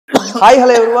Hi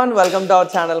hello everyone, welcome to our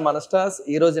channel మన stars.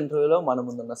 ఈ రోజు ఇంటర్వ్యూలో మన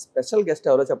ముందున్న స్పెషల్ గెస్ట్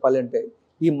ఎవరో చెప్పాలంటే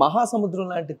ఈ మహాసముద్రం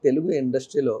లాంటి తెలుగు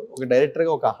ఇండస్ట్రీలో ఒక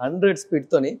డైరెక్టర్గా ఒక 100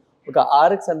 స్పీడ్తోని ఒక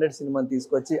RX100 సినిమాని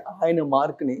తీసుకొచ్చి ఆయన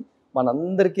మార్క్ని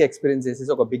మనందరికీ ఎక్స్పీరియన్స్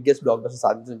చేసేసి ఒక బిగ్గెస్ట్ బ్లాక్ బస్టర్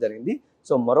సాధించడం జరిగింది.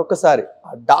 సో మరొకసారి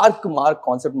ఆ డార్క్ మార్క్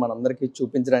కాన్సెప్ట్ మనందరికీ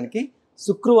చూపించడానికి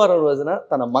శుక్రవారం రోజున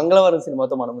తన మంగళవారం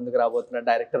సినిమాతో మన ముందుకు రాబోతున్న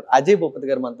డైరెక్టర్ అజయ్ భూపతి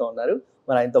గారు మనతో ఉన్నారు.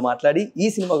 మరి ఆయనతో మాట్లాడి ఈ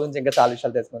సినిమా గురించి ఇంకా చాలా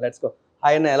విషయాలు తెలుసుకుందాం. Let's go.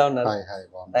 హాయ్ అన్న, ఎలా ఉన్నారు?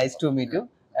 Nice to meet you.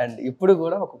 And ఇప్పుడు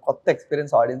కూడా ఒక కొత్త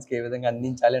ఎక్స్పీరియన్స్ ఆడియన్స్కి ఏ విధంగా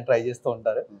అందించాలి అని ట్రై చేస్తూ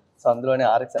ఉంటారు. సో అందులోనే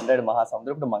RX100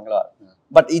 మహాసముద్రం ఇప్పుడు మంగళవారం.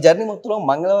 బట్ ఈ జర్నీ మొత్తంలో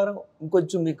మంగళవారం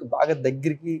ఇంకొంచెం మీకు బాగా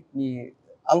దగ్గరికి మీ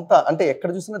అంత అంటే ఎక్కడ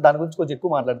చూసినా దాని గురించి కొంచెం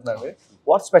ఎక్కువ మాట్లాడుతున్నారు.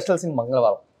 వాట్ స్పెషల్స్ ఇన్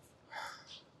మంగళవారం?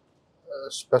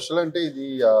 స్పెషల్ అంటే ఇది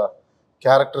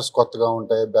క్యారెక్టర్స్ కొత్తగా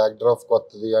ఉంటాయి, బ్యాక్ డ్రాప్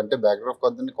కొత్తది. అంటే బ్యాక్ డ్రాప్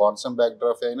కొత్తది, కాన్సెప్ట్ బ్యాక్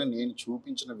డ్రాప్ అయినా నేను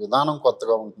చూపించిన విధానం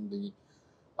కొత్తగా ఉంటుంది.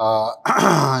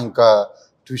 ఇంకా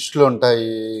ట్విస్ట్లు ఉంటాయి,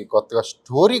 కొత్తగా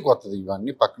స్టోరీ కొత్తది.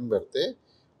 ఇవన్నీ పక్కన పెడితే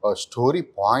స్టోరీ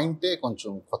పాయింటే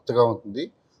కొంచెం కొత్తగా ఉంటుంది.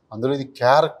 అందులో ఇది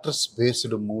క్యారెక్టర్స్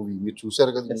బేస్డ్ మూవీ. మీరు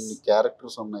చూసారు కదా, ఇన్ని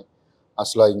క్యారెక్టర్స్ ఉన్నాయి.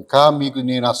 అసలు ఇంకా మీకు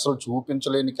నేను అసలు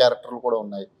చూపించలేని క్యారెక్టర్లు కూడా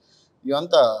ఉన్నాయి.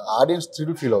 ఇవంతా ఆడియన్స్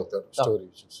థ్రిల్ ఫీల్ అవుతారు స్టోరీ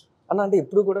చూసి. అన్న అంటే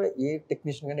ఇప్పుడు కూడా ఏ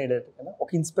టెక్నీషియన్ కానీ ఏ డైరెక్టర్ కానీ ఒక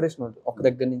ఇన్స్పిరేషన్ ఉంటుంది, ఒక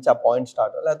దగ్గర నుంచి ఆ పాయింట్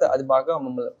స్టార్ట్, లేకపోతే అది బాగా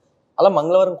మమ్మల్ని అలా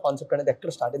మంగళవారం కాన్సెప్ట్ అనేది ఎక్కడ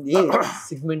స్టార్ట్ అయింది? ఏ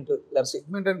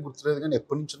సెగ్మెంట్ అని గుర్తులేదు, కానీ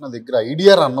ఎప్పటి నుంచి నా దగ్గర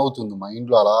ఐడియా రన్ అవుతుంది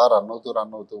మైండ్లో, అలా రన్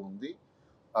అవుతూ ఉంది.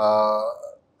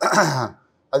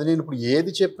 అది నేను ఇప్పుడు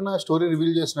ఏది చెప్పినా స్టోరీ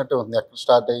రివీల్ చేసినట్టే ఉంది. ఎక్కడ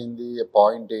స్టార్ట్ అయింది,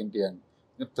 పాయింట్ ఏంటి అని.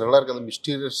 నేను థ్రిల్లర్ కదా,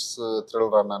 మిస్టీరియస్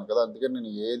థ్రిల్లర్ అన్నాను కదా, అందుకని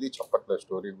నేను ఏది చెప్పట్లేదు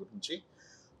స్టోరీ గురించి.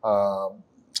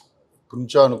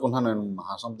 కొంచెం అనుకున్నాను, నేను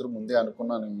మహాసముద్రం ముందే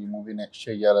అనుకున్నాను ఈ మూవీ నెక్స్ట్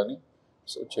చెయ్యాలని.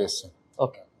 సో చేస్తాను.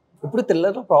 ఓకే. ఇప్పుడు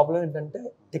థ్రిల్లర్లో ప్రాబ్లం ఏంటంటే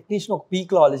టెక్నీషియన్ ఒక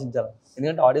పీక్లో ఆలోచించాలి,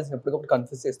 ఎందుకంటే ఆడియన్స్ ఎప్పటికప్పుడు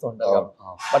కన్ఫ్యూజ్ చేస్తూ ఉంటారు.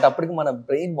 బట్ అప్పటికి మన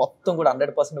బ్రెయిన్ మొత్తం కూడా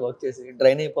 100% వర్క్ చేసి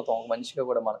డ్రైన్ అయిపోతాం ఒక మనిషిగా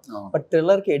కూడా మనం. బట్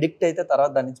థ్రిల్లర్కి ఎడిక్ట్ అయితే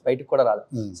తర్వాత దాని నుంచి బయటకు కూడా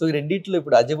రాలేదు. సో ఈ రెండింటిలో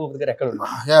ఇప్పుడు అజయ్ భూపతి గారు ఎక్కడ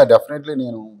ఉన్నారు? డెఫినెట్లీ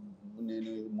నేను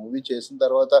మూవీ చేసిన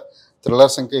తర్వాత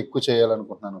థ్రిల్లర్స్ ఇంకా ఎక్కువ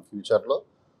చేయాలనుకుంటున్నాను ఫ్యూచర్లో.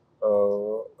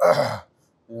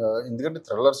 ఎందుకంటే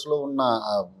థ్రిల్లర్స్లో ఉన్న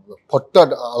పొట్ట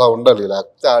అలా ఉండాలి,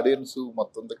 లేకపోతే ఆడియన్స్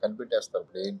మొత్తం కనిపెట్టేస్తారు.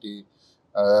 ఇప్పుడు ఏంటి,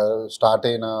 స్టార్ట్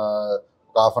అయిన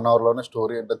ఒక ½ అన్ అవర్లోనే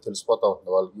స్టోరీ ఏంటో తెలిసిపోతూ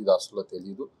ఉంటుంది వాళ్ళకి. ఇది అసలు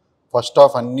తెలియదు. ఫస్ట్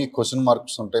హాఫ్ అన్ని క్వశ్చన్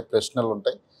మార్క్స్ ఉంటాయి, ప్రశ్నలు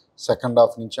ఉంటాయి. సెకండ్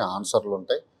హాఫ్ నుంచి ఆన్సర్లు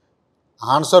ఉంటాయి.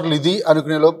 ఆన్సర్లు ఇది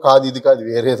అనుకునేలోపు కాదు, ఇది కాదు,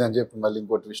 వేరేది అని చెప్పి మళ్ళీ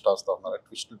ఇంకో ట్విస్ట్ వస్తూ ఉన్నారు.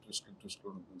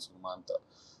 ట్విస్టులు ఉంటుంది సినిమా అంతా.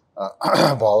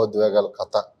 భావోద్వేగాల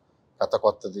కథ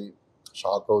కొత్తది,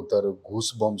 షాక్ అవుతారు. గూస్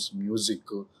బంప్స్,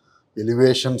 మ్యూజిక్,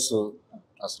 ఎలివేషన్స్,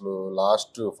 అసలు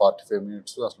లాస్ట్ 45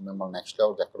 minutes అసలు మిమ్మల్ని నెక్స్ట్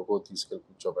లెవెల్కి ఎక్కడికో తీసుకెళ్ళి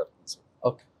కూర్చోబెడుతుంది సార్.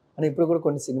 ఓకే. అని ఇప్పుడు కూడా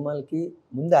కొన్ని సినిమాలకి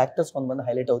ముందు యాక్టర్స్ కొంతమంది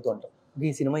హైలైట్ అవుతూ ఉంటారు,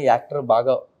 ఈ సినిమా ఈ యాక్టర్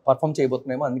బాగా పర్ఫామ్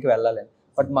చేయబోతున్నామో అందుకే వెళ్ళాలని.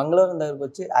 బట్ మంగళవారం దగ్గరకు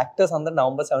వచ్చి యాక్టర్స్ అందరూ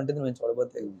November 17th నుంచి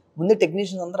చూడబోతే ముందే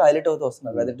టెక్నీషియన్స్ అందరూ హైలైట్ అవుతూ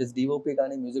వస్తున్నారు. వెదర్ ఇట్ ఇస్ DOP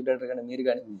కానీ, మ్యూజిక్ డైరెక్టర్ కానీ, మీరు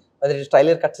కానీ, whether it is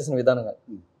trailer cut చేసిన విధానం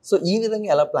కానీ. సో ఈ విధంగా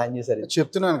ఎలా ప్లాన్ చేశారు?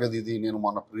 చెప్తున్నాను కదా, ఇది నేను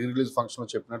మన ప్రీ రిలీజ్ ఫంక్షన్లో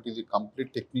చెప్పినట్టు ఇది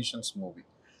కంప్లీట్ టెక్నీషియన్స్ మూవీ.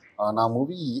 నా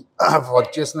మూవీ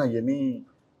వర్క్ చేసిన ఎనీ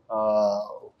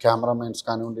కెమెరామెన్స్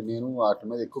కానివ్వండి, నేను వాటి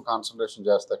మీద ఎక్కువ కాన్సన్ట్రేషన్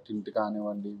చేస్తాను. టింట్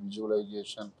కానివ్వండి,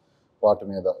 విజువలైజేషన్, వాటి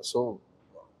మీద. సో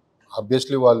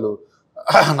ఆబ్వియస్లీ వాళ్ళు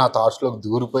నా థాట్స్లోకి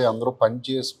దూరిపోయి అందరూ పని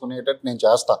చేసుకునేటట్టు నేను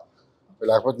చేస్తాను,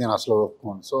 లేకపోతే నేను అసలు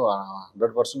ఒప్పుకోను. సో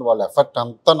 100% వాళ్ళ ఎఫర్ట్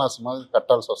అంతా నా సినిమా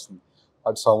పెట్టాల్సి వస్తుంది.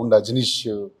 అటు sound Ajaneesh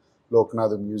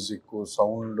Loknath, music,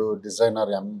 sound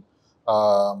designer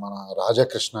మన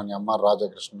రాజకృష్ణన్, ఎంఆర్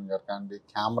రాజకృష్ణన్ గారు కానివ్వండి,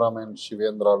 కెమెరామెన్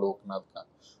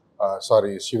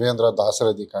శివేంద్ర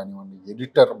దాశరథి కానివ్వండి,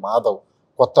 ఎడిటర్ మాధవ్,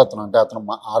 కొత్త అతను. అంటే అతను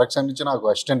RX నుంచి నాకు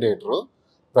అసిస్టెంట్ ఎడిటరు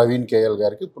ప్రవీణ్ KL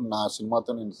గారికి. ఇప్పుడు నా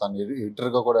సినిమాతో నేను తను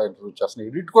ఎడిటర్గా కూడా ఇంటర్వ్యూ చేస్తాను.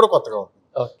 ఎడిట్ కూడా కొత్తగా ఉంటుంది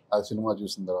అది సినిమా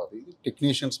చూసిన తర్వాత. ఇది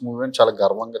టెక్నీషియన్స్ మూవీ అని చాలా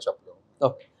గర్వంగా చెప్పగలను.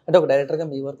 ఓకే. అంటే ఒక డైరెక్టర్గా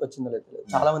మీ వరకు వచ్చిందో లేదు,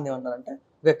 చాలా మంది ఏమన్నారంటే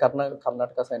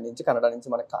కర్ణాటక సైడ్ నుంచి, కన్నడ నుంచి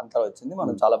మనకి కాంతార వచ్చింది,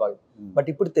 మనం చాలా బాగా. బట్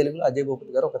ఇప్పుడు తెలుగులో అజయ్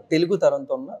భూపతి గారు ఒక తెలుగు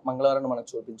తరంతో ఉన్న మంగళవారం మనకు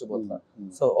చూపించబోతున్నారు.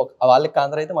 సో వాళ్ళకి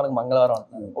కాంతార అయితే మనకు మంగళవారం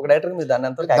అంటున్నారు. ఒక డైరెక్టర్గా మీరు దాన్ని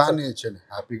ఎంత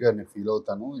హ్యాపీగా నేను ఫీల్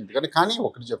అవుతాను. ఎందుకంటే కానీ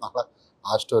ఒకటి చెప్పాల,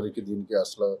 ఆ స్టోరీకి దీనికి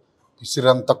అసలు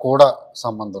పిసిరంతా కూడా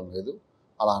సంబంధం లేదు.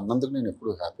 అలా అన్నందుకు నేను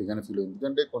ఎప్పుడు హ్యాపీగానే ఫీల్ అవుతుంది.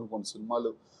 ఎందుకంటే కొన్ని సినిమాలు,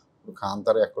 ఇప్పుడు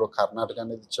కాంతార ఎక్కడో కర్ణాటక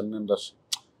అనేది చిన్న ఇండస్ట్రీ.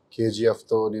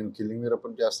 KGFతో నేను కిల్లింగ్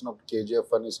వీరప్పని చేస్తున్నప్పుడు KGF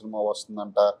అనే సినిమా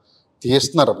వస్తుందంట,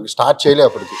 తీస్తున్నారు. అప్పటికి స్టార్ట్ చేయలే.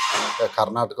 అప్పటికి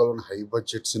కర్ణాటకలో హై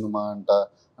బడ్జెట్ సినిమా అంట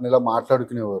అని ఇలా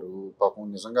మాట్లాడుకునేవారు. పాపం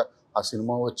నిజంగా ఆ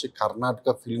సినిమా వచ్చి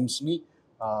కర్ణాటక ఫిల్మ్స్ని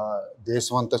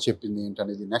దేశం అంతా చెప్పింది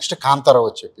ఏంటనేది. నెక్స్ట్ కాంతార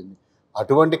వచ్చి చెప్పింది.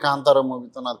 అటువంటి కాంతార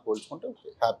మూవీతో నాకు పోల్చుకుంటే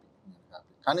హ్యాపీ.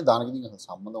 కానీ దానికి దీనికి అసలు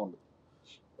సంబంధం ఉండదు.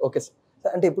 Okay sir.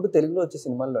 అంటే ఇప్పుడు తెలుగులో వచ్చే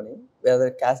సినిమాల్లోని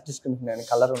క్యాస్ట్ డిస్క్రిమినేషన్ కానీ,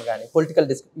 కలర్ కానీ, పొలిటికల్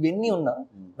ఇవన్నీ ఉన్నా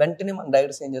వెంటనే మన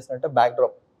డైరెక్టర్స్ ఏం చేస్తున్నారంటే back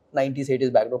drop 90s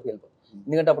 80s backdrop వెళ్ళిపోతుంది.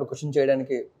 ఎందుకంటే అప్పుడు క్వశ్చన్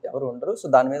చేయడానికి ఎవరు ఉండరు. సో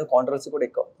దాని మీద కాంట్రవర్సీ కూడా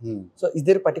ఎక్కువ. So is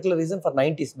there particular reason for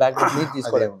 90s backdrop మీరు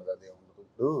తీసుకోవడం? అదే ఉండదు.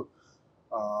 ఇప్పుడు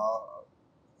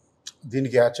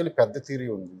దీనికి యాక్చువల్లీ పెద్ద థియరీ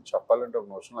ఉంది, చెప్పాలంటే ఒక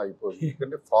నోషన్ అయిపోయింది.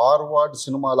 ఎందుకంటే ఫార్వర్డ్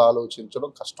సినిమాలు ఆలోచించడం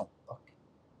కష్టం,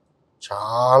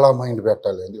 చాలా మైండ్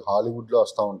పెట్టాలి. అది హాలీవుడ్లో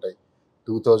వస్తూ ఉంటాయి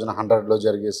 2100లో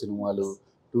జరిగే సినిమాలు,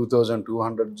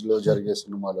 2200లో జరిగే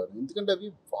సినిమాలు అని. ఎందుకంటే అవి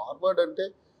ఫార్వర్డ్ అంటే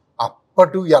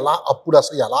అప్పుడు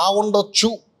అసలు ఎలా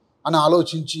ఉండొచ్చు అని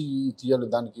ఆలోచించి తీయాలి.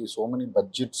 దానికి సో మెనీ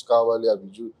బడ్జెట్స్ కావాలి. ఆ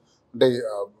అంటే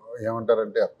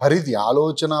ఏమంటారంటే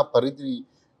ఆలోచన పరిధి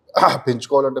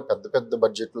పెంచుకోవాలంటే పెద్ద పెద్ద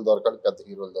బడ్జెట్లు దొరకాలి, పెద్ద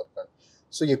హీరోలు దొరకాలి.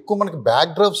 సో ఎక్కువ మనకి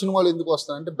బ్యాక్ డ్రాప్ సినిమాలు ఎందుకు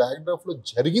వస్తాయంటే బ్యాక్ డ్రాప్లో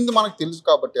జరిగింది మనకు తెలుసు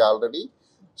కాబట్టి ఆల్రెడీ.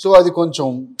 సో అది కొంచెం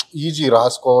ఈజీ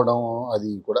రాసుకోవడం, అది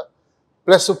కూడా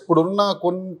ప్లస్ ఇప్పుడున్న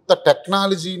కొంత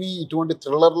టెక్నాలజీని ఇటువంటి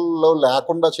థ్రిల్లర్లో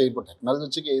లేకుండా చేయడం. టెక్నాలజీ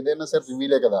వచ్చి ఏదైనా సరే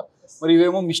రివీలే కదా, మరి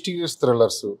ఇవేమో మిస్టీరియస్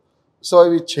థ్రిల్లర్స్. సో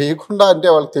అవి చేయకుండా అంటే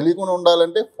వాళ్ళకి తెలియకుండా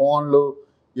ఉండాలంటే ఫోన్లు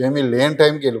ఏమీ లేని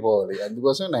టైంకి వెళ్ళిపోవాలి.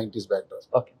 అందుకోసం 90s బ్యాక్ డ్రాప్.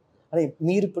 ఓకే, అంటే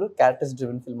మీరు ఇప్పుడు క్యారెక్టర్స్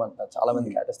డ్రివెన్ ఫిల్మ్ అంటారు, చాలా మంది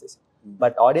క్యారెక్టర్స్ తీసారు.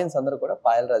 బట్ ఆడియన్స్ అందరూ కూడా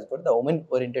పాయల్ రాజ్ కూడా ద ఉమెన్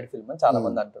ఓరియంటెడ్ ఫిల్మ్ అని చాలా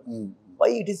మంది అంటారు.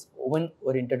 Why it is women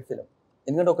oriented film?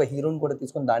 ఎందుకంటే ఒక హీరోని కూడా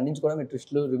తీసుకొని దాని నుంచి కూడా మీరు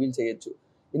ట్విస్ట్లు రివీల్ చేయొచ్చు.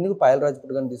 ఎందుకు పాయల్ రాజ్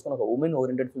గారిని తీసుకొని ఒక ఉమెన్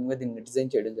ఓరియంటెడ్ ఫిల్మ్ గా దీన్ని డిజైన్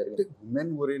చేయడం జరిగింది?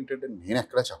 ఉమెన్ ఓరియంటెడ్ నేను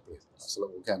ఎక్కడా చెప్పలేదు అసలు.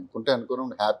 ఓకే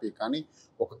అనుకుని హ్యాపీ, కానీ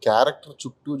ఒక క్యారెక్టర్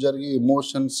చుట్టూ జరిగే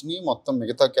ఎమోషన్స్ని మొత్తం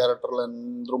మిగతా క్యారెక్టర్లు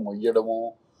అందరూ మొయ్యడము,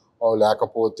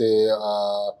 లేకపోతే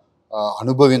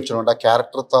అనుభవించడం, అంటే ఆ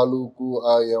క్యారెక్టర్ తాలూకు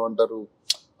ఏమంటారు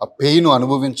ఆ పెయిన్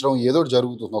అనుభవించడం ఏదో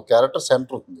జరుగుతుంది. ఒక క్యారెక్టర్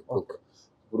సెంటర్ ఉంటుంది.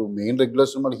 ఇప్పుడు మెయిన్ రెగ్యులర్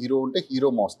సినిమాలు హీరో ఉంటే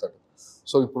హీరో మోస్తాడు.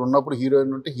 సో ఇప్పుడు ఉన్నప్పుడు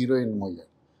హీరోయిన్ ఉంటే హీరోయిన్ మోయాలి.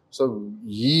 సో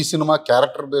ఈ సినిమా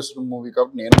క్యారెక్టర్ బేస్డ్ మూవీ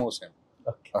కాబట్టి నేను మోసాను.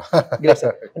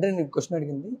 అంటే నేను క్వశ్చన్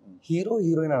అడిగింది హీరో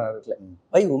హీరోయిన్ అని అడగట్లేదు,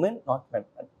 వై ఉమెన్ నాట్ మెన్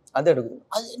అదే అడుగుతుంది.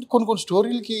 అది కొన్ని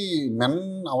స్టోరీలకి మెన్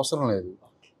అవసరం లేదు.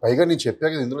 పైగా నేను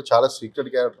చెప్పాక ఇందులో చాలా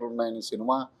సీక్రెట్ క్యారెక్టర్లు ఉన్నాయని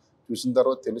సినిమా చూసిన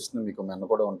తర్వాత తెలుస్తుంది మీకు మెన్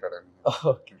కూడా ఉంటాడని.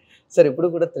 సార్ ఇప్పుడు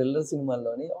కూడా థ్రిల్లర్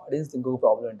సినిమాల్లోని ఆడియన్స్ ఇంకొక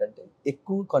ప్రాబ్లం ఏంటంటే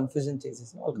ఎక్కువ కన్ఫ్యూజన్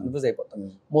చేసేసి వాళ్ళు కన్ఫ్యూజ్ అయిపోతారు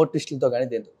మోర్ ట్విస్టులతో కానీ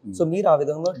దేంతో. సో మీరు ఆ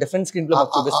విధంగా డిఫరెంట్ స్క్రీన్ ప్లే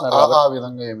చూపిస్తున్నారు. ఆ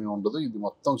విధంగా ఏమీ ఉండదు. ఇది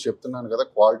మొత్తం చెప్తున్నాను కదా,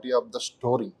 క్వాలిటీ ఆఫ్ ద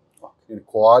స్టోరీ. నేను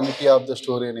క్వాలిటీ ఆఫ్ ద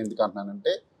స్టోరీ అని ఎందుకు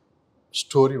అంటున్నానంటే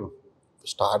స్టోరీ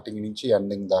స్టార్టింగ్ నుంచి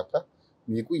ఎండింగ్ దాకా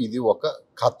మీకు ఇది ఒక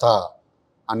కథ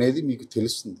అనేది మీకు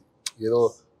తెలుస్తుంది. ఏదో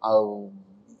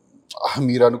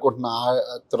మీరు అనుకుంటున్న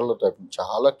థ్రిల్లర్ టైప్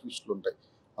చాలా ట్విస్టులు ఉంటాయి,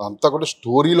 అంతా కూడా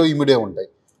స్టోరీలో ఇమిడే ఉంటాయి.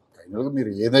 ఫైనల్గా మీరు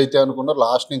ఏదైతే అనుకున్నారో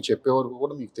లాస్ట్ నేను చెప్పే వరకు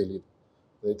కూడా మీకు తెలియదు,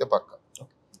 అదైతే పక్క.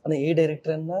 అని ఏ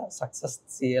డైరెక్టర్ అయినా సక్సెస్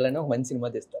చేయాలని ఒక మంచి సినిమా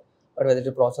తీస్తారు, బట్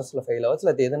ఏదైతే ప్రాసెస్లో ఫెయిల్ అవ్వచ్చు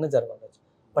లేదా ఏదైనా జరగవచ్చు.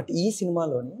 బట్ ఈ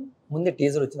సినిమాలోని ముందే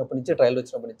టీజర్ వచ్చినప్పటి నుంచి ట్రైలర్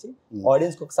వచ్చినప్పటి నుంచి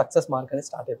ఆడియన్స్కి ఒక సక్సెస్ మార్క్ అనేది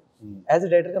స్టార్ట్ అయిపోయింది. యాజ్ ఎ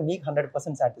డైరెక్టర్గా మీకు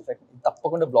 100% సాటిస్ఫాక్షన్,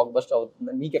 తప్పకుండా బ్లాక్ బస్టర్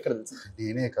అవుతుందని మీకు ఎక్కడ తెలుసు?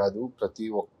 నేనే కాదు, ప్రతి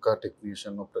ఒక్క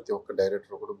టెక్నీషియన్ ప్రతి ఒక్క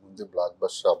డైరెక్టర్ కూడా ముందే బ్లాక్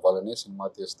బస్టర్ అవ్వాలని సినిమా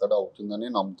తీస్తాడు, అవుతుందని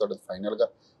నమ్ముతాడు. ఫైనల్గా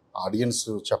ఆడియన్స్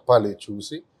చెప్పాలి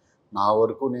చూసి. నా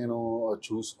వరకు నేను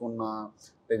చూసుకున్న,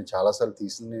 నేను చాలాసార్లు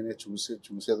తీసింది నేనే,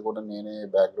 చూసేది కూడా నేనే,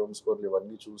 బ్యాక్గ్రౌండ్ స్కోర్లు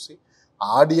ఇవన్నీ చూసి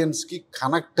ఆడియన్స్కి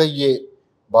కనెక్ట్ అయ్యే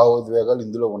భావోద్వేగాలు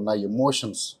ఇందులో ఉన్నాయి,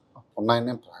 ఎమోషన్స్ ఉన్నాయని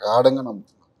నేను ప్రగాఢంగా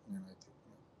నమ్ముతున్నాను నేనైతే.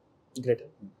 గ్రేట్.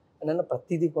 అండ్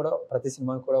ప్రతిదీ కూడా ప్రతి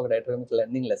సినిమా కూడా ఒక డైరెక్టర్ మీకు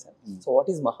learning lesson. So what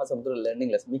is మహాసముద్రం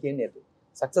లెర్నింగ్ లెసన్? మీకు ఏం నేర్పి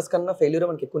సక్సెస్ కన్నా ఫెయిల్యూర్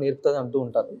మనకి ఎక్కువ నేర్పుతుంది అంటూ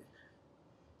ఉంటారు.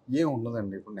 ఏం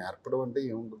ఉండదండి, ఇప్పుడు నేర్పడం అంటే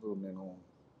ఏముండదు. నేను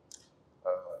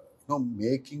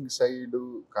మేకింగ్ సైడ్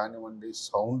కానివ్వండి,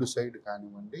 సౌండ్ సైడ్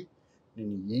కానివ్వండి,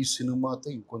 నేను ఈ సినిమాతో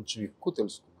ఇంకొంచెం ఎక్కువ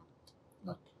తెలుసుకున్నాను.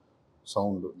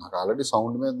 సౌండ్ నాకు ఆల్రెడీ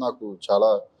సౌండ్ మీద నాకు చాలా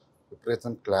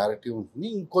విపరీతం క్లారిటీ ఉంటుంది,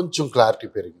 ఇంకొంచెం క్లారిటీ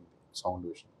పెరిగింది సౌండ్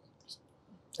విషయం.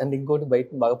 అండ్ ఇంకోటి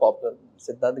బయట బాగా పాపులర్,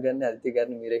 సిద్ధార్థ్ గారిని అదితి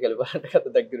గారిని మీరే కలిపారంట కదా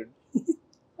దగ్గరుండి.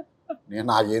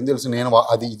 నాకేం తెలుసు, నేను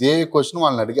అది ఇదే క్వశ్చన్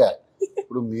వాళ్ళని అడిగా.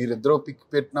 ఇప్పుడు మీరిద్దరూ పిక్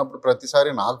పెట్టినప్పుడు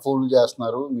ప్రతిసారి నాకు ఫోన్లు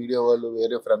చేస్తున్నారు మీడియా వాళ్ళు,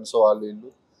 వేరే ఫ్రెండ్స్ వాళ్ళు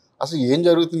వీళ్ళు. అసలు ఏం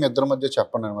జరుగుతుంది ఇద్దరి మధ్య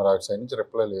చెప్పండి అని. మరి ఆ సైడ్ నుంచి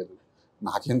రిప్లై లేదు.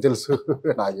 నాకేం తెలుసు,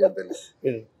 నాకేం తెలుసు.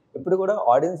 ఇప్పుడు కూడా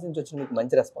ఆడియన్స్ నుంచి వచ్చిన మీకు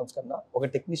మంచి రెస్పాన్స్ కన్నా ఒక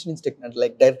టెక్నీషియన్ నుంచి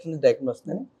లైక్ డైరెక్టర్ నుంచి డైరెక్టర్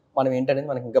వస్తే మనం ఏంటనేది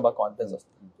మనకి ఇంకా బాగా కాన్ఫిడెన్స్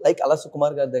వస్తుంది. లైక్ అలా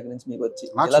సుకుమార్ గారి దగ్గర నుంచి మీకు వచ్చి,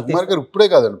 సుకుమార్ గారు ఇప్పుడే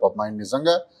కాదండి పాపం, ఆయన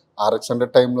నిజంగా RX100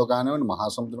 టైంలో కానివ్వండి,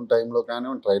 మహాసముద్రం టైంలో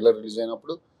కానివ్వండి, ట్రైలర్ రిలీజ్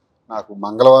అయినప్పుడు, నాకు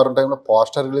మంగళవారం టైంలో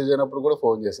పోస్టర్ రిలీజ్ అయినప్పుడు కూడా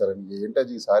ఫోన్ చేశారండి.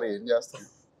 ఏంటది ఈసారి ఏం చేస్తాను.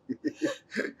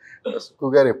 సుక్కు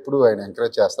గారు ఎప్పుడు ఆయన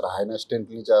ఎంకరేజ్ చేస్తారు, ఆయన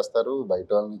అసిస్టెంట్ని చేస్తారు, బయట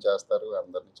వాళ్ళని చేస్తారు,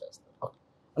 అందరినీ చేస్తారు.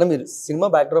 అంటే మీరు సినిమా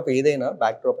బ్యాక్డ్రాప్ ఏదైనా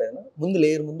ముందు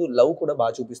లేయర్ ముందు లవ్ కూడా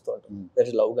బాగా చూపిస్తూ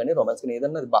ఉంటుంది. లవ్ కానీ రొమాన్స్ కానీ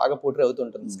ఏదన్నా అది బాగా పోర్ట్రే అవుతూ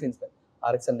ఉంటుంది స్క్రీన్స్ పైన.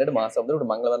 RX100, మహాసముద్రం, ఇప్పుడు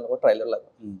మంగళవారం కూడా ట్రైలర్ లాగా.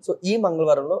 సో ఈ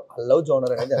మంగళవారంలో ఆ లవ్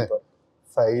జోనర్ అనేది ఎంత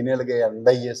ఫైనల్గా ఎండ్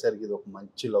అయ్యేసరికి ఇది ఒక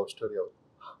మంచి లవ్ స్టోరీ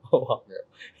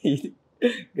అవుతుంది.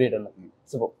 గ్రేట్ అన్న.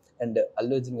 సో అండ్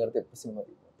అల్లు అర్జున్ గారితో ఎప్పుడు సినిమా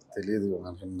తెలియదు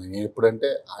నేను ఎప్పుడంటే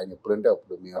ఆయన ఎప్పుడంటే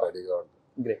అప్పుడు మేము రెడీగా ఉంటాం.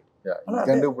 గ్రేట్.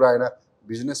 ఎందుకంటే ఇప్పుడు ఆయన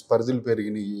బిజినెస్ పరిధులు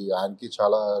పెరిగినాయి, ఆయనకి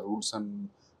చాలా రూల్స్ అండ్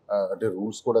అంటే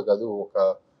రూల్స్ కూడా కాదు, ఒక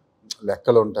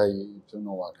లెక్కలు ఉంటాయి.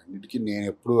 వాటన్నిటికీ నేను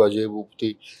ఎప్పుడు అజయ్ భూపతి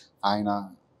ఆయన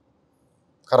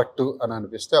కరెక్ట్ అని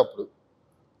అనిపిస్తే అప్పుడు.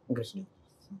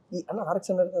 ఈ అన్న ఆర్ఎక్స్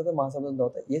తర్వాత మా సంబంధం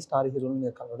తర్వాత ఏ స్టార్ హీరోని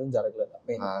మీరు కలవడం జరగలేదు?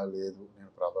 లేదు,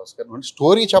 నేను ప్రభాస్ గారిని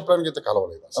స్టోరీ చెప్పడానికి అయితే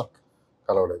కలవలేదు, అసలు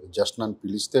కలవలేదు. జస్ట్ నన్ను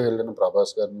పిలిస్తే వెళ్ళిన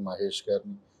ప్రభాస్ గారిని, మహేష్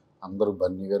గారిని, అందరూ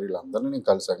బన్నీ గారు వీళ్ళందరినీ నేను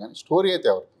కలిసాను, కానీ స్టోరీ అయితే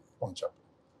ఎవరికి చెప్పలేదు.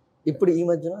 ఇప్పుడు ఈ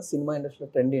మధ్యన సినిమా ఇండస్ట్రీలో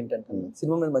ట్రెండ్ ఏంటంటే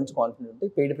సినిమా మీద మంచి కాన్ఫిడెంట్ ఉంటే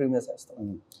పెయిడ్ ప్రీమియర్స్ వేస్తాం.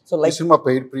 So like cinema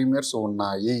paid premieres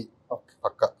ఉన్నాయి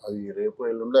పక్క, అవి రేపు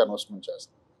ఎల్లుండి అనౌన్స్మెంట్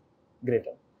చేస్తాం. గ్రేట్.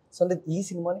 సో అంటే ఈ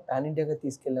సినిమాని పాన్ ఇండియాగా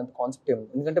తీసుకెళ్ళేంత కాన్సెప్ట్ ఏమి?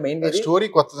 ఎందుకంటే మెయిన్ స్టోరీ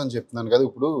కొత్తదని చెప్తున్నాను కదా,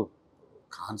 ఇప్పుడు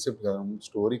కాన్సెప్ట్ కదా,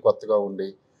 స్టోరీ కొత్తగా ఉండి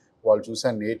వాళ్ళు చూసే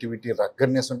నేటివిటీ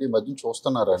రగ్గడ్నెస్ ఉంటే ఈ మధ్య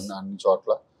చూస్తున్నారు అన్ని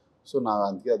చోట్ల. సో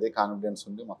అందుకే అదే కాన్ఫిడెన్స్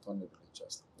ఉండి మొత్తం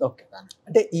చేస్తాను. ఓకే.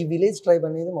 అంటే ఈ విలేజ్ ట్రైబ్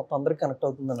అనేది మొత్తం అందరికి కనెక్ట్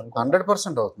అవుతుంది అని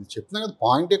 100% అవుతుంది. చెప్తున్నాను కదా,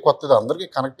 పాయింటే కొత్తది, అందరికీ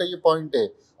కనెక్ట్ అయ్యే పాయింటే,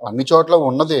 అన్ని చోట్ల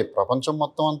ఉన్నదే, ప్రపంచం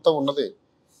మొత్తం అంతా ఉన్నదే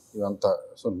ఇదంతా.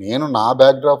 సో నేను నా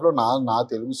బ్యాక్డ్రాప్లో నా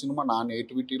తెలుగు సినిమా నా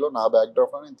నేటివిటీలో నా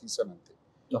బ్యాక్డ్రాప్లో నేను తీసాను అంతే.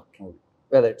 ఓకే.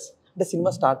 అంటే సినిమా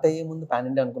స్టార్ట్ అయ్యే ముందు పాన్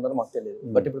ఇండియా అనుకున్నారు, మాకు తెలియదు.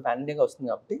 బట్ ఇప్పుడు పాన్ ఇండియాగా వస్తుంది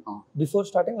కాబట్టి బిఫోర్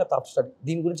స్టార్టింగ్ లేకపోతే ఆఫ్టర్ స్టార్టింగ్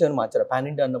దీని గురించి ఏమైనా మార్చారా? పాన్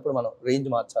ఇండియా అన్నప్పుడు మనం రేంజ్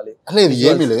మార్చాలి? లేదు,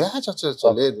 ఏమీ లేదు,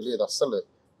 లేదు అస్సలు లేదు.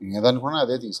 నేను ఏదనుకున్నా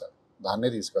అదే తీసాను, దాన్నే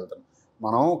తీసుకెళ్తాను.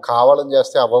 మనం కావాలని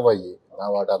చేస్తే అవ్వయ్యి,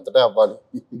 వాటి అంతటే అవ్వాలి.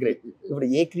 గ్రేట్. ఇప్పుడు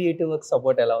ఏ క్రియేటివ్ వర్క్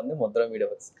సపోర్ట్ ఎలా ఉంది? Mudra media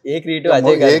works a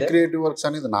creative works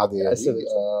అనేది నాది.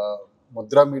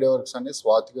 ముద్ర మీడియా వర్క్స్ అనేది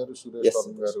స్వాతి గారు, సురేష్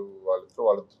గారు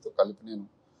వాళ్ళతో కలిపి నేను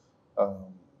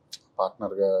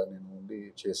పార్ట్నర్గా నేను ఉండి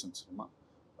చేసిన సినిమా.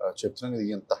 చెప్తున్నాను కదా,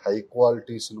 ఇంత హై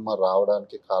క్వాలిటీ సినిమా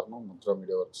రావడానికి కారణం ముద్ర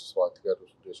మీడియా వర్క్స్, స్వాతి గారు,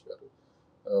 సురేష్ గారు.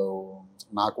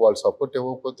 నాకు వాళ్ళు సపోర్ట్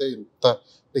ఇవ్వకపోతే ఇంత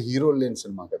హీరోలు లేని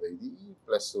సినిమా కదా ఇది,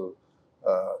 ప్లస్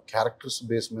క్యారెక్టర్స్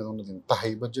బేస్ మీద ఉన్నది, ఇంత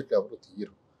హై బడ్జెట్ ఎవరు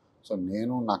తీయరు. సో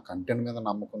నేను నా కంటెంట్ మీద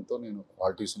నమ్మకంతో నేను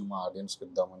క్వాలిటీ సినిమా ఆడియన్స్కి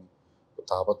ఇద్దామని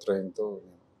తాపత్రయంతో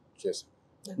నేను చేశాను.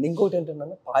 ఇంకోటి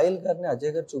ఏంటంటే పాయల్ గారిని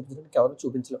అజయ్ గారు చూపించడానికి ఎవరు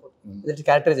చూపించలేదు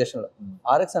క్యారెక్టరైజేషన్లో.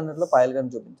 ఆర్ఎక్స్ 100లో పాయల్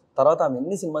గారిని చూపించారు. తర్వాత ఆమె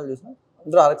ఎన్ని సినిమాలు చూసినా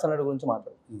అందరూ ఆర్ఎక్స్ 100 గురించి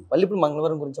మాట్లాడు, మళ్ళీ ఇప్పుడు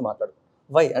మంగళవారం గురించి మాట్లాడు.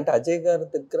 వై అంటే అజయ్ గారి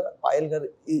దగ్గర పాయల్ గారు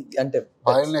అంటే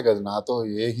పాయల్నే కదా, నాతో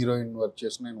ఏ హీరోయిన్ వర్క్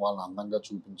చేసినా నేను వాళ్ళని అందంగా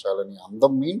చూపించాలని.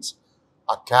 అందం మీన్స్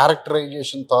ఆ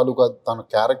క్యారెక్టరైజేషన్ తాలూకా, తన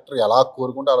క్యారెక్టర్ ఎలా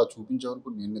కోరుకుంటే అలా చూపించే వరకు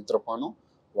నేను నిద్రపోను,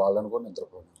 వాళ్ళని కూడా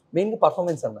నిద్రపోను. మెయిన్గా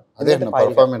పర్ఫార్మెన్స్ అన్న, అదే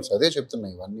పర్ఫార్మెన్స్, అదే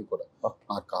చెప్తున్నాయి. ఇవన్నీ కూడా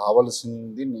నాకు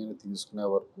కావాల్సింది నేను తీసుకునే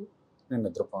వరకు నేను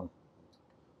నిద్రపోను.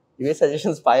 ఇవే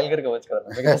సజెషన్స్ పాయల్ గారికి అవ్వచ్చు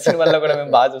కదా, సినిమాల్లో కూడా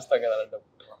మేము బాగా చూస్తాం కదా.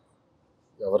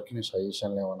 ఎవరికి నేను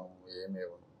సజెషన్లు ఇవ్వను, ఏమి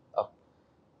ఇవ్వను.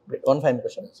 One fine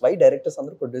question, why directors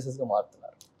అందరూ ప్రొడ్యూసర్స్ గా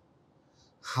మారుతున్నారు?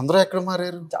 అందరూ ఎక్కడ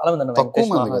మారారు? చాలా మంది అన్న,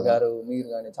 వెంకటేష్ గారు, మీరు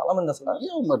కానీ చాలా మంది అసలు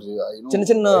చిన్న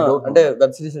చిన్న అంటే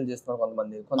వెబ్ సిరీస్ చేస్తున్నారు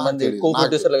కొంతమంది కో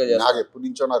ప్రొడ్యూసర్లుగా చేస్తారు. నాకు ఎప్పటి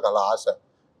నుంచో నాకు అలా ఆశ,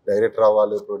 డైరెక్టర్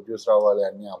అవ్వాలి, ప్రొడ్యూసర్ అవ్వాలి,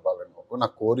 అన్నీ అవ్వాలని. నా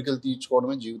కోరికలు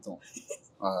తీర్చుకోవడమే జీవితం,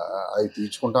 అవి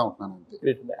తీర్చుకుంటా ఉంటున్నాను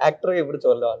అంతే. యాక్టర్ ఎప్పుడు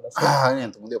చూడలేదు,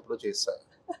 ఇంతకుముందు ఎప్పుడో చేస్తా.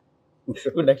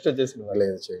 నెక్స్ట్ వచ్చేసి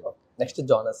లేదు చేయడం. నెక్స్ట్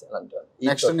జానర్స్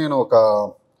నెక్స్ట్ నేను ఒక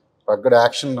రగ్గడ్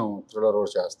యాక్షన్ థ్రిల్లర్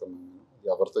రోడ్ చేస్తున్నాను.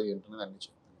 ఎవరితో ఏంటనేది అన్ని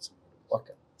చెప్తాను.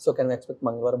 Okay. So can we expect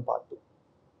మంగళవారం పార్ట్ 2?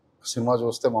 సినిమా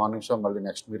చూస్తే మార్నింగ్ షో, మళ్ళీ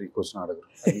నెక్స్ట్ మీరు ఈ క్వశ్చన్ అడగరు.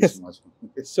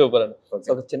 సూపర్ అండి.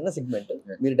 ఒక చిన్న సెగ్మెంట్,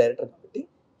 మీరు డైరెక్టర్ కాబట్టి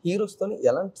హీరోస్ తో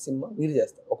ఎలాంటి సినిమా మీరు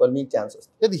చేస్తారు ఒకవేళ మీకు ఛాన్స్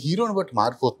వస్తే? అది హీరోని బట్టి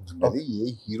మారిపోతుంది, అది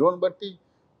ఏ హీరోని బట్టి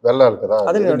వెళ్ళాలి కదా.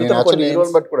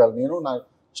 హీరోని బట్టి కూడా నేను నా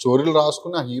స్టోరీలు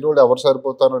రాసుకుని ఆ హీరోలు ఎవరు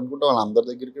సరిపోతారు అనుకుంటే వాళ్ళందరి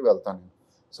దగ్గరికి వెళ్తాను.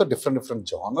 సో డిఫరెంట్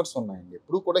జానర్స్ ఉన్నాయండి.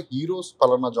 ఎప్పుడు కూడా హీరోస్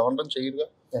పలానా జానర్ చేయరుగా,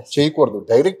 చేయకూడదు.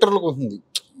 డైరెక్టర్లకు ఉంటుంది,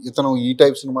 ఇతను ఈ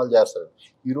టైప్ సినిమాలు చేస్తారు,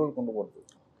 హీరోలకు ఉండకూడదు.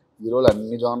 హీరోలు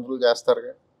అన్ని జానర్లు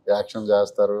చేస్తారుగా, యాక్షన్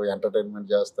చేస్తారు, ఎంటర్టైన్మెంట్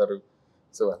చేస్తారు.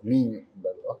 సో అన్నీ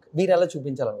ఉండాలి. మీరు ఎలా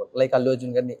చూపించాలనుకుంటున్నారు? లైక్ అల్లు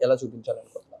అర్జున్ గారిని ఎలా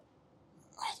చూపించాలనుకుంటున్నారు?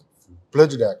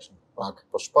 ప్లజ్డ్ యాక్షన్. నాకు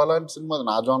పుష్ప లాంటి సినిమా,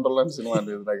 నా జానర్ లాంటి సినిమా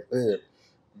అనేది నాకు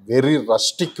వెరీ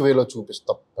రస్టిక్ వేలో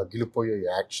చూపిస్తా, పగిలిపోయే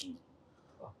యాక్షన్.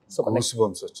 సో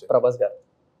గూస్బంప్స్ వచ్చాయి. ప్రభాస్ గారు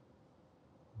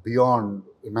బియాండ్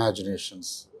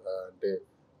ఇమాజినేషన్స్, అంటే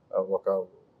ఒక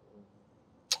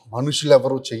మనుషులు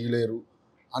ఎవరు చేయలేరు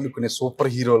అనుకునే సూపర్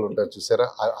హీరోలు ఉంటారు చూసారా,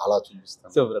 అలా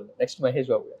చూపిస్తాను. సూపర్. నెక్స్ట్ మహేష్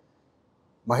బాబు గారు.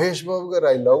 మహేష్ బాబు గారు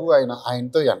ఐ లవ్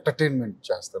ఆయనతో ఎంటర్టైన్మెంట్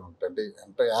చేస్తాను అంటే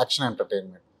యాక్షన్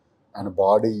ఎంటర్టైన్మెంట్. ఆయన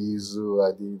బాడీ ఈజ్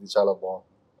అది ఇది చాలా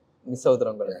బాగుంది. మిస్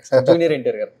అవుతున్నాం కూడా. జూనియర్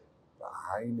ఎన్టీఆర్ గారు.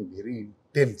 ఆయన వెరీ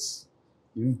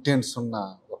ఇంటెన్స్ ఉన్న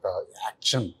ఒక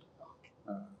యాక్షన్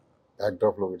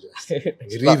బ్యాక్డ్రాప్ లో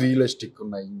వెరీ రియలిస్టిక్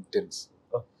ఉన్న ఇంటెన్స్.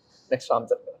 నెక్స్ట్ రామ్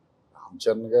చరణ్ గారు. రామ్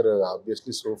చరణ్ గారు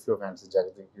ఆబ్వియస్లీ సోఫియో ఫ్యాన్సీ,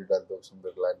 జగతి క్రీడా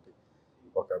సుందర్ లాంటి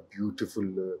ఒక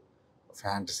బ్యూటిఫుల్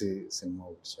ఫ్యాంటసీ సినిమా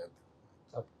ఒకటి చేద్దాం.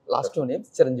 లాస్ట్ 2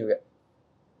 నేమ్స్ చిరంజీవి గారు.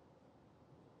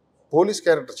 పోలీస్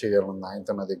క్యారెక్టర్ చేయాలనుంది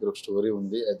ఆయనతో. నా దగ్గర ఒక స్టోరీ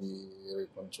ఉంది, అది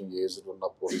కొంచెం ఏజ్డ్ ఉన్న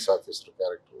పోలీస్ ఆఫీసర్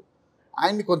క్యారెక్టర్.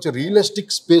 ఆయన్ని కొంచెం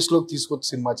రియలిస్టిక్ స్పేస్లోకి తీసుకొచ్చి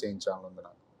సినిమా చేయించాలనుంది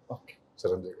నాకు ఓకే.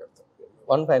 చిరంజీవి గారితో.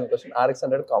 One final question,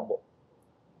 RX100 combo.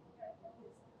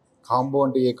 Combo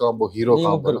అంటే ఏ కాంబో? హీరో మీ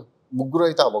కాంబో. ముగ్గురు. ముగ్గురు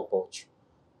అయితే అవ్వకపోవచ్చు,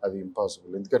 అది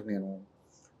ఇంపాసిబుల్. ఎందుకంటే నేను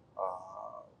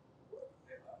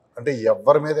అంటే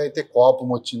ఎవరి మీద అయితే కోపం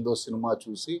వచ్చిందో సినిమా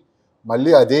చూసి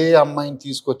మళ్ళీ అదే అమ్మాయిని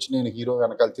తీసుకొచ్చి నేను హీరో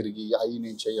వెనకాల తిరిగి అవి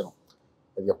నేను చేయను.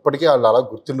 అది ఎప్పటికీ వాళ్ళు అలా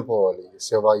గుర్తుండిపోవాలి,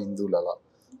 శివ హిందువులు అలా.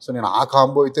 సో నేను ఆ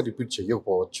కాంబో అయితే రిపీట్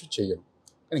చేయకపోవచ్చు, చేయను.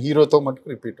 కానీ హీరోతో మటుకు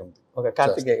రిపీట్ ఉంది. ఓకే.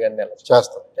 కార్తికేయ గారిని ఎలా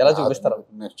చేస్తాను. ఎలా చూపిస్తారు?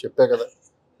 నేను చెప్పే కదా,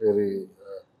 వెరీ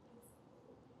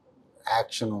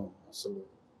యాక్షన్, అసలు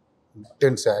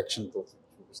ఇంటెన్స్ యాక్షన్తో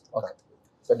చూపిస్తాను.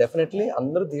 సో డెఫినెట్లీ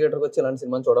అందరూ థియేటర్కి వచ్చి ఇలాంటి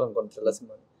సినిమాని చూడాలనుకుంటారు, థ్రిల్లర్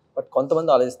సినిమాని. బట్ కొంతమంది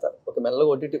ఆలోచిస్తారు ఒక మెల్లగా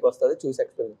ఓటీటీకి వస్తుంది చూసి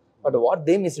experience. But what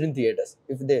they missed in theatres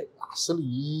if they. అసలు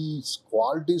ఈ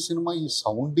క్వాలిటీ సినిమా, ఈ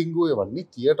సౌండింగ్ ఇవన్నీ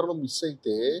థియేటర్లో మిస్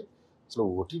అయితే అసలు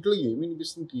ఓటీటీలో ఏమి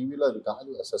వినిపిస్తుంది, టీవీలో అది కాదు.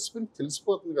 ఆ సస్పెన్స్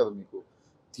తెలిసిపోతుంది కదా మీకు.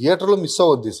 థియేటర్లో మిస్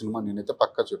అవ్వద్దు ఈ సినిమా, నేనైతే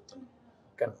పక్కా చెప్తాను.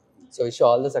 So wish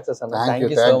all the success అన్న. Thank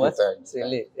you so so much. much. It's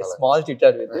really a small chit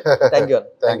chat with you. Thank you.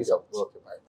 Thank you. Okay.